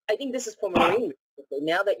I think this is for Maureen.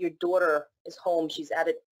 Now that your daughter is home, she's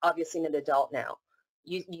obviously an adult now.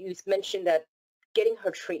 You mentioned that getting her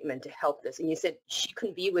treatment to help this, and you said she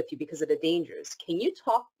couldn't be with you because of the dangers. Can you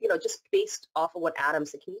talk, just based off of what Adam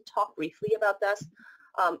said, can you talk briefly about that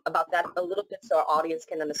a little bit so our audience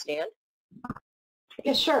can understand?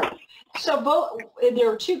 Yeah, sure. So there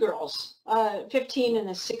were two girls, 15 and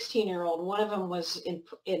a 16-year-old. One of them was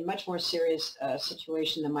in much more serious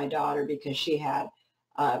situation than my daughter, because she had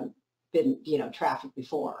been, trafficked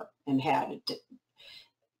before and had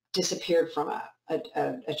disappeared from a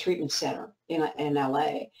treatment center in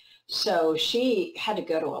LA. So she had to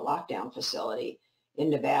go to a lockdown facility in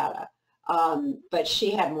Nevada, but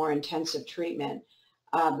she had more intensive treatment.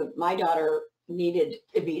 But my daughter needed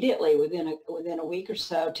immediately, within a week or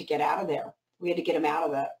so, to get out of there. We had to get them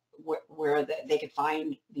out of where they could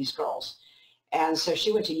find these girls. And so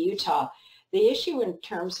she went to Utah. The issue in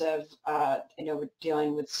terms of,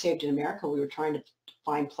 dealing with Saved in America, we were trying to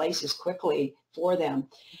find places quickly for them.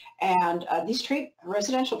 And these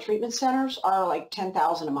residential treatment centers are like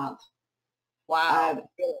 $10,000 a month. Wow.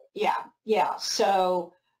 Yeah.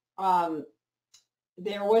 So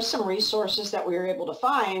there was some resources that we were able to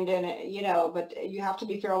find, and but you have to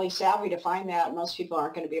be fairly savvy to find that. Most people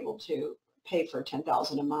aren't going to be able to pay for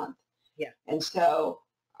 $10,000 a month. Yeah. And so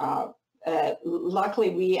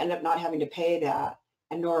luckily we end up not having to pay that,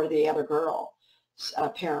 and nor the other girl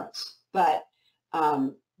parents. But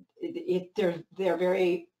there are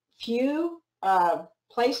very few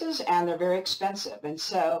places, and they're very expensive. And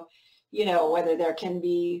so, whether there can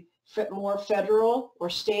be more federal or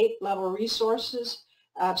state level resources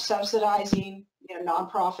subsidizing,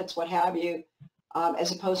 nonprofits, what have you,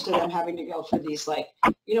 as opposed to them having to go for these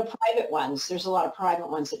private ones. There's a lot of private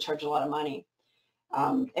ones that charge a lot of money.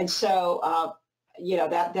 And so, you know,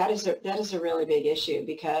 that is a really big issue,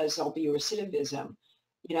 because there'll be recidivism.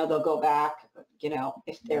 You know, they'll go back, you know,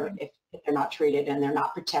 if they're not treated and they're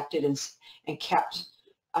not protected and kept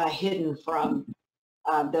hidden from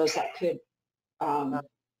those that could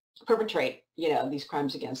perpetrate, you know, these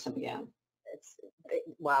crimes against them again.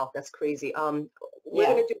 Wow, that's crazy. We're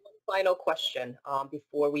Yeah. going to do one final question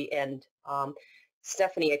before we end.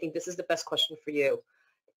 Stephanie, I think this is the best question for you.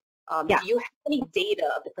 Yeah. Do you have any data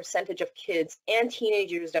of the percentage of kids and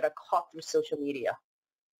teenagers that are caught through social media?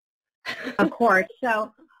 Of course.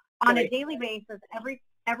 So on a daily basis, every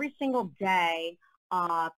single day,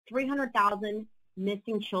 300,000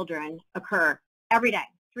 missing children occur every day.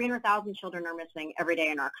 300,000 children are missing every day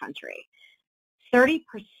in our country. 30%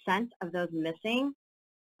 of those missing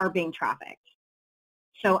are being trafficked.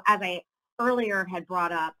 So as I earlier had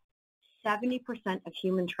brought up, 70% of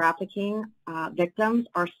human trafficking victims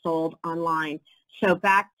are sold online. So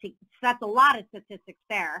that's a lot of statistics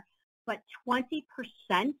there, but 20%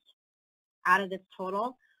 out of this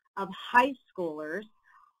total of high schoolers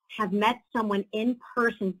have met someone in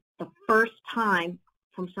person the first time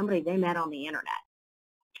from somebody they met on the internet.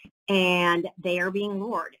 And they are being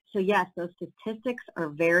lured. So yes, those statistics are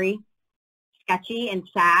very sketchy and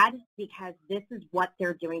sad, because this is what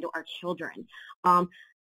they're doing to our children.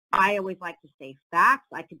 I always like to say facts.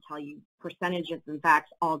 I can tell you percentages and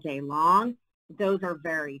facts all day long. Those are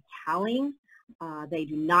very telling. They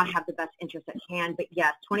do not have the best interest at hand. But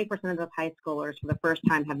yes, 20% of those high schoolers for the first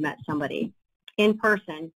time have met somebody in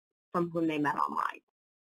person from whom they met online.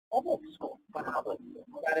 Public school.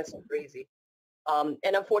 That is crazy. And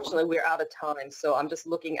unfortunately, we're out of time, so I'm just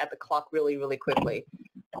looking at the clock really, really quickly.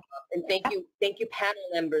 And thank you, panel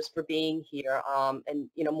members, for being here. And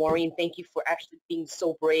you know, Maureen, thank you for actually being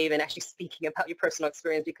so brave and actually speaking about your personal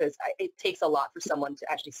experience, because it takes a lot for someone to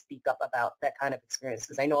actually speak up about that kind of experience.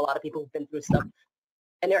 Because I know a lot of people who've been through stuff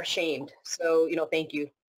and they're ashamed. So you know, thank you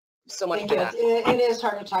so much for that. It is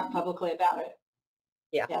hard to talk publicly about it.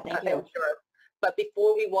 Yeah, thank you. I'm sure. But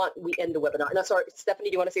before we end the webinar, no, sorry, Stephanie,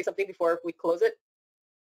 do you want to say something before we close it?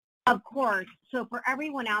 Of course. So for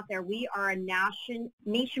everyone out there, we are a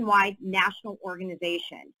nationwide national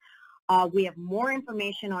organization. We have more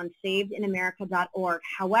information on savedinamerica.org.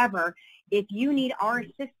 However, if you need our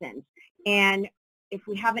assistance, and if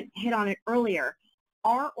we haven't hit on it earlier,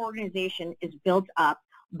 our organization is built up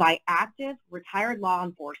by active retired law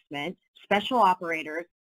enforcement, special operators,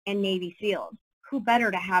 and Navy SEALs. Who better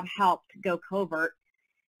to have help to go covert,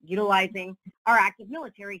 utilizing our active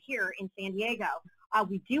military here in San Diego.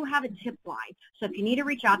 We do have a tip line, so if you need to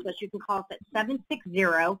reach out to us, you can call us at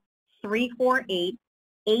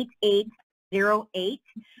 760-348-8808.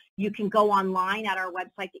 You can go online at our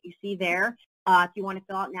website that you see there if you want to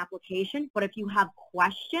fill out an application. But if you have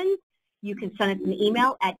questions, you can send us an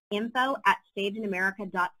email at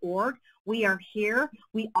info@savedinamerica.org. We are here.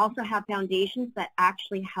 We also have foundations that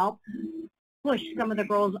actually help push some of the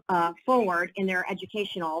girls forward in their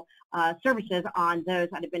educational services on those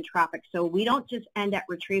that have been trafficked. So we don't just end at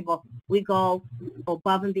retrieval. We go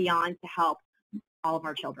above and beyond to help all of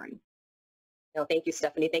our children. No, thank you,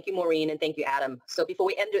 Stephanie. Thank you, Maureen, and thank you, Adam. So before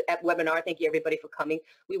we end the webinar, thank you, everybody, for coming.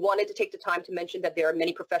 We wanted to take the time to mention that there are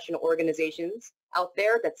many professional organizations out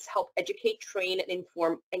there that help educate, train, and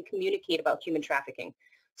inform and communicate about human trafficking.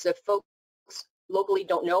 So if folks locally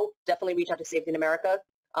don't know, definitely reach out to Saved in America.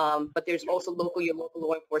 But there's also your local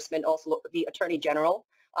law enforcement, also the Attorney General,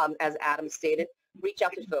 as Adam stated. Reach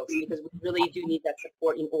out to folks, because we really do need that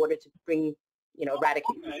support in order to bring,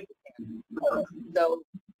 eradicate. So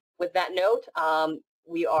with that note,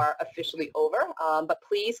 we are officially over. But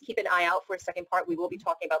please keep an eye out for a second part. We will be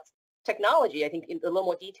talking about technology, I think, in a little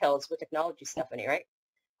more details with technology, Stephanie, right?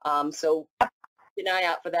 So keep an eye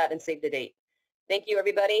out for that and save the date. Thank you,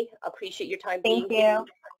 everybody. Appreciate your time being here. Thank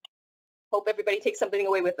you. Hope everybody takes something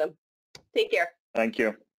away with them. Take care. Thank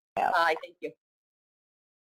you. Bye. Thank you.